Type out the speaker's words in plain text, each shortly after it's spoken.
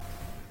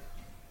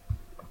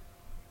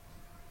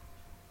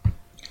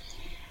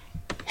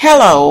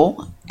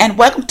Hello, and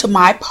welcome to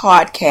my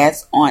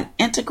podcast on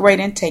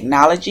integrating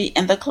technology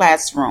in the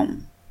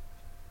classroom.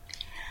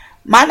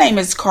 My name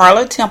is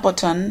Carla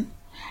Templeton,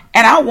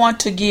 and I want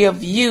to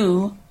give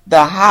you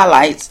the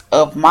highlights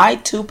of my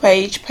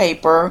two-page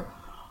paper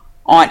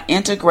on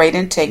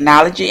integrating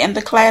technology in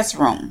the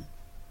classroom.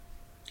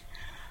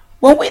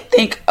 When we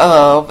think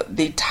of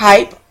the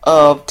type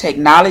of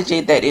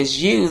technology that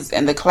is used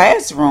in the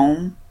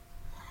classroom,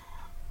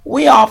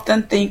 we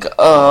often think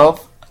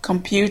of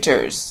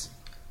computers,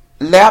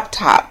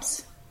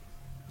 laptops,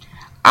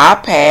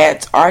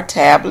 iPads or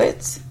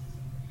tablets,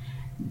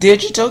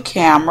 digital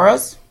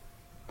cameras,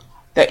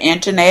 the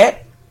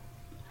internet,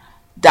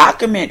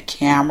 document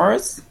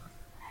cameras,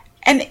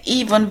 and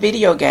even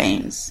video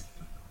games.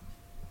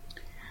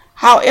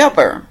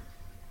 However,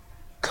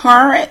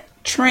 current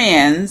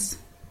trends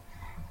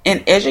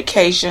in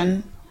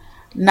education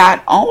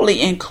not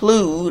only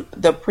include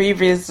the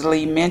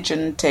previously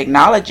mentioned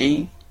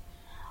technology,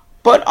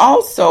 but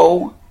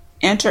also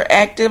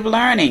interactive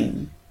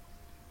learning,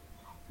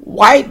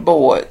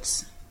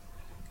 whiteboards,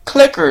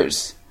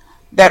 clickers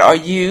that are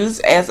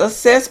used as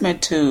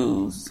assessment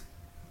tools,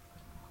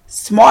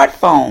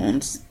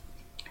 smartphones,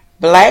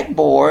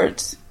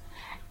 blackboards,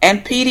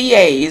 and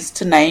PDAs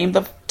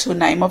to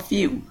name a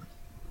few.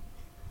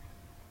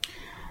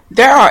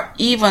 There are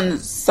even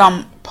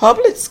some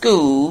public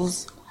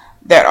schools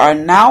that are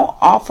now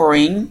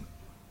offering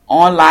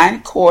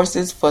online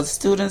courses for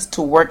students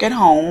to work at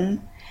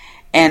home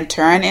and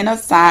turn in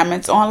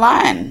assignments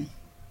online.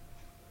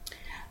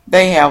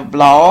 They have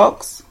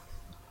blogs,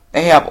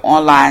 they have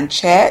online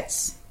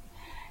chats,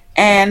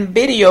 and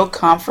video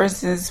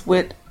conferences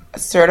with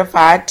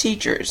certified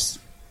teachers.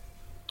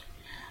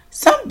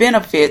 Some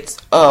benefits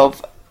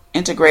of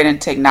integrating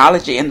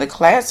technology in the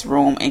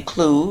classroom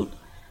include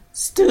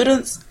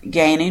students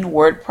gaining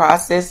word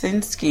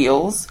processing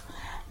skills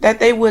that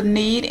they would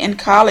need in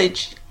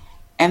college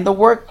and the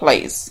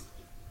workplace.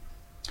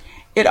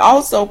 It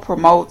also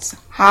promotes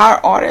higher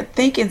order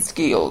thinking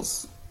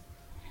skills.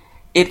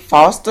 It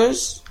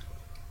fosters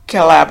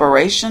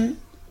collaboration,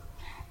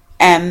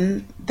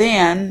 and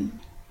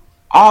then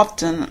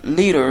often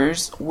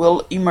leaders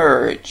will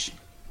emerge.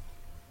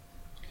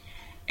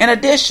 In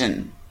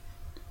addition,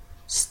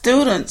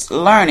 students'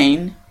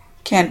 learning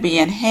can be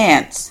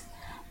enhanced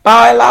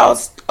by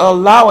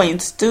allowing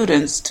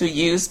students to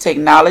use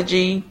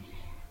technology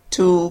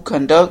to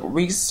conduct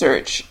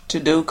research, to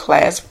do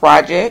class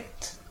projects,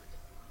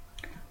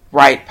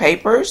 write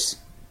papers,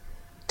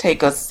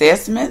 take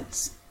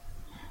assessments,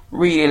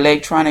 read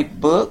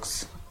electronic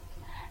books,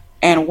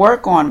 and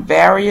work on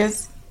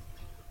various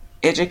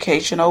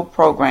educational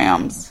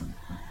programs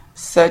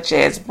such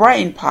as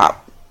BrainPop.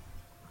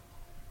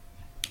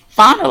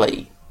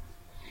 Finally,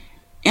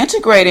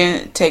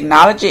 integrating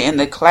technology in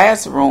the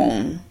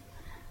classroom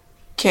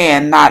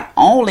can not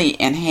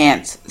only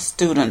enhance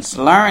students'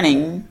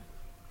 learning,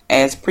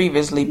 as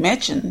previously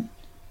mentioned,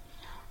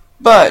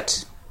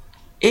 but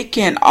it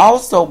can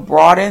also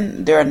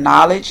broaden their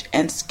knowledge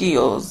and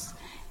skills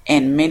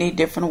in many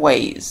different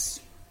ways.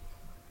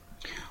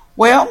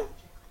 Well,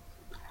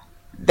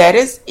 that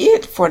is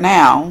it for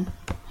now.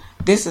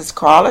 This is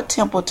Carla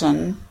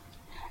Templeton,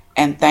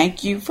 and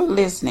thank you for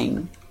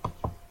listening.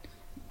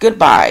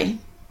 Goodbye.